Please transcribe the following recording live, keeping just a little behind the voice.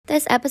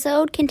This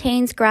episode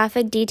contains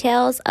graphic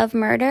details of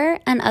murder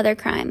and other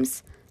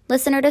crimes.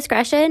 Listener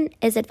discretion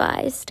is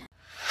advised.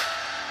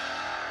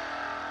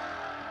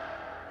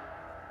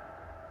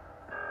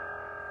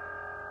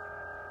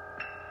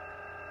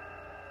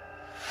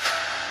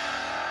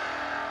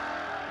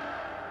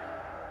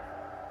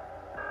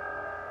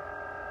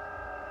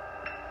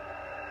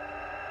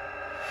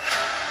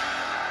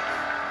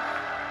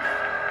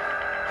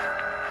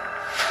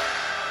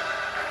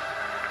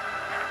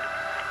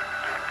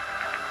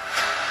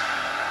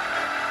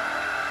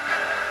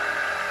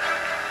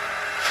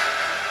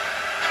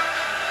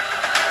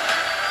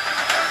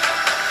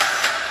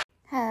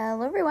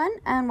 Hello everyone,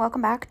 and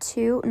welcome back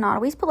to Not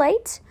Always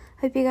Polite.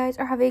 Hope you guys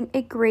are having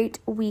a great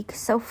week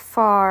so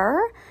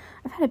far.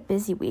 I've had a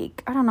busy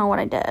week. I don't know what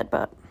I did,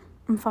 but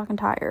I'm fucking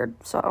tired,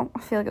 so I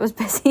feel like it was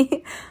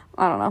busy.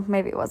 I don't know,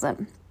 maybe it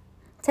wasn't.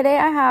 Today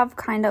I have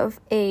kind of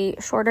a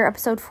shorter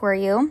episode for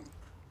you.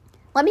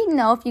 Let me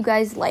know if you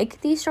guys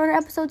like these shorter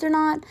episodes or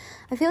not.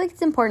 I feel like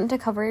it's important to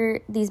cover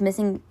these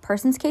missing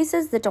persons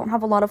cases that don't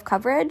have a lot of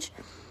coverage,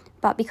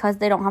 but because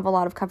they don't have a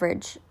lot of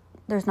coverage,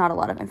 there's not a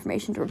lot of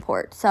information to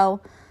report.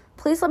 So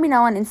please let me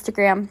know on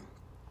Instagram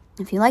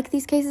if you like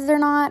these cases or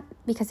not,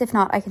 because if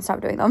not, I can stop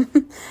doing them.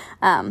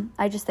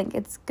 I just think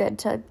it's good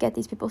to get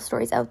these people's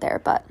stories out there,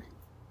 but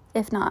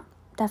if not,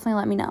 definitely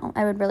let me know.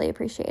 I would really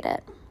appreciate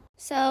it.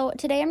 So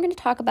today I'm going to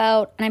talk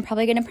about, and I'm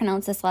probably going to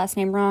pronounce this last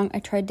name wrong. I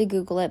tried to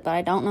Google it, but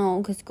I don't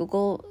know because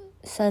Google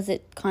says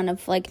it kind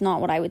of like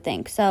not what I would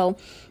think. So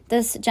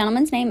this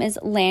gentleman's name is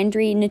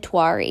Landry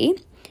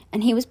Ntiwari,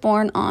 and he was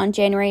born on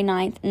January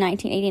 9th,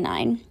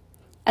 1989.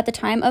 At the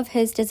time of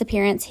his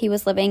disappearance, he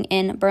was living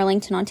in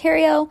Burlington,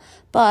 Ontario,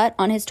 but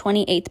on his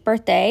 28th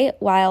birthday,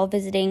 while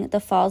visiting the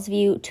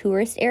Fallsview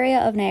tourist area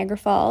of Niagara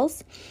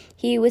Falls,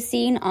 he was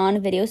seen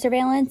on video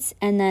surveillance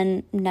and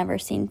then never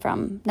seen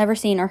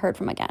or heard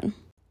from again.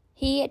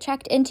 He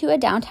checked into a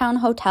downtown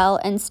hotel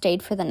and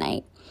stayed for the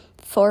night.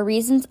 For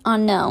reasons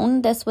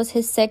unknown, this was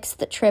his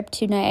 6th trip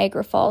to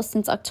Niagara Falls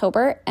since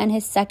October and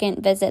his 2nd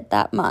visit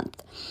that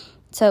month.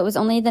 So it was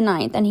only the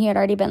 9th, and he had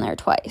already been there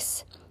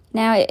twice.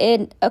 Now,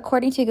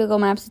 according to Google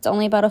Maps, it's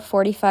only about a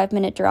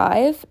 45-minute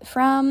drive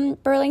from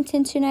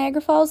Burlington to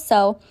Niagara Falls.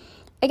 So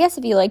I guess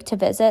if you like to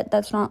visit,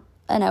 that's not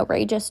an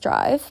outrageous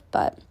drive.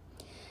 But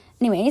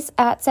anyways,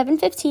 at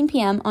 7:15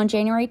 p.m. on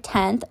January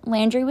 10th,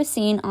 Landry was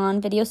seen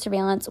on video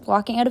surveillance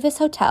walking out of his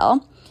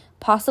hotel,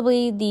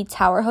 possibly the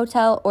Tower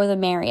Hotel or the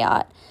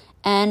Marriott.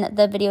 And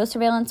the video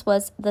surveillance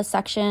was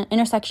the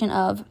intersection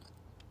of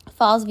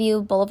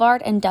Fallsview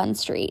Boulevard and Dunn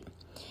Street.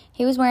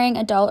 He was wearing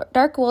a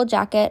dark wool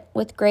jacket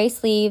with gray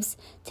sleeves,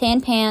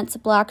 tan pants,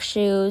 black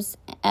shoes,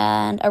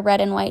 and a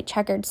red and white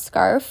checkered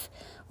scarf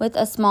with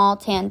a small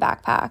tan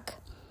backpack.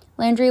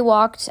 Landry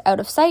walked out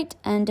of sight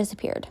and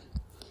disappeared.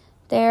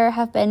 There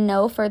have been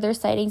no further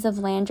sightings of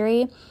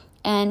Landry,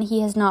 and he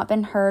has not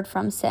been heard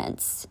from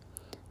since.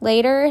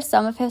 Later,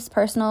 some of his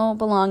personal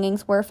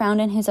belongings were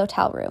found in his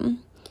hotel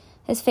room.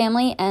 His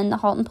family and the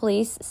Halton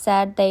police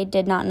said they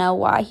did not know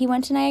why he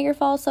went to Niagara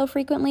Falls so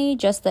frequently,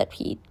 just that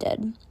he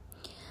did.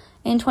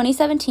 In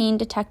 2017,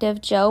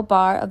 Detective Joe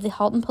Barr of the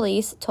Halton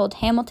Police told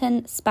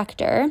Hamilton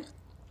Spectre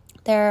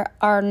there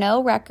are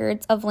no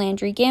records of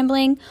Landry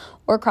gambling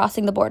or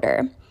crossing the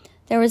border.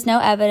 There was no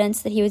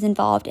evidence that he was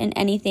involved in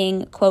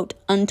anything, quote,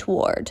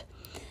 untoward.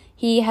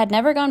 He had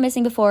never gone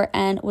missing before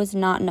and was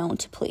not known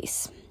to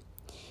police.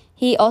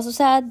 He also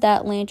said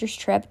that Landry's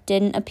trip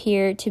didn't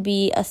appear to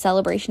be a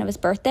celebration of his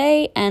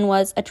birthday and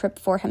was a trip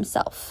for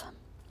himself.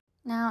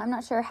 Now, I'm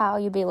not sure how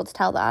you'd be able to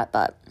tell that,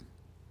 but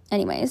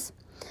anyways.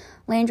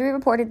 Landry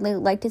reportedly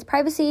liked his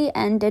privacy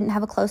and didn't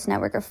have a close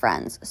network of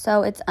friends,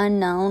 so it's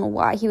unknown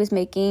why he was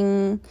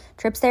making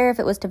trips there. If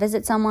it was to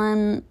visit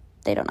someone,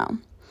 they don't know.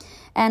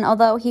 And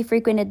although he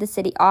frequented the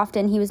city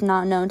often, he was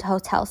not known to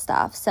hotel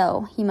staff,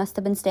 so he must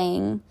have been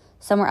staying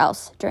somewhere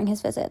else during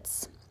his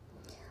visits.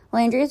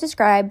 Landry is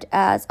described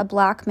as a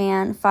black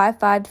man,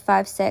 5'5" to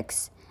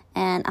 5'6",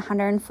 and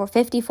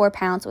 154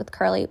 pounds with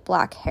curly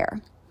black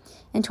hair.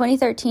 In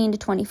 2013 to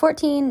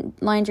 2014,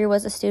 Landry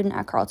was a student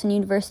at Carleton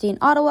University in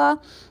Ottawa.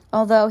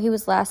 Although he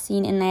was last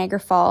seen in Niagara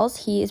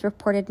Falls, he is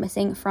reported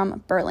missing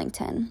from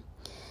Burlington.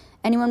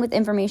 Anyone with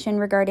information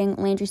regarding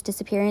Landry's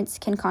disappearance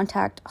can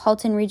contact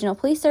Halton Regional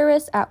Police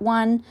Service at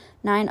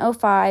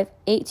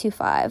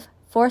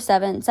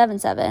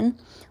 1-905-825-4777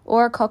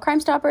 or call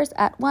Crime Stoppers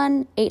at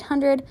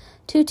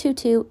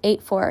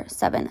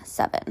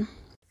 1-800-222-8477.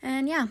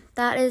 And yeah,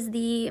 that is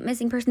the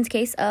missing persons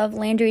case of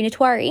Landry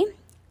Ntiwari.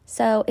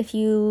 So if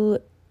you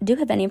do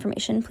have any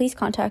information, please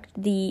contact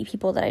the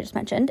people that I just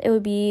mentioned. It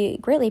would be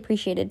greatly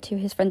appreciated to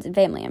his friends and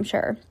family, I'm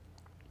sure.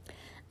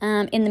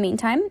 In the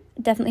meantime,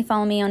 definitely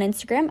follow me on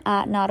Instagram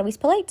at Not Always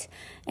Polite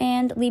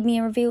and leave me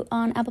a review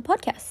on Apple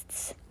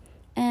Podcasts.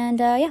 And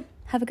yeah,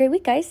 have a great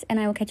week, guys, and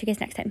I will catch you guys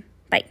next time.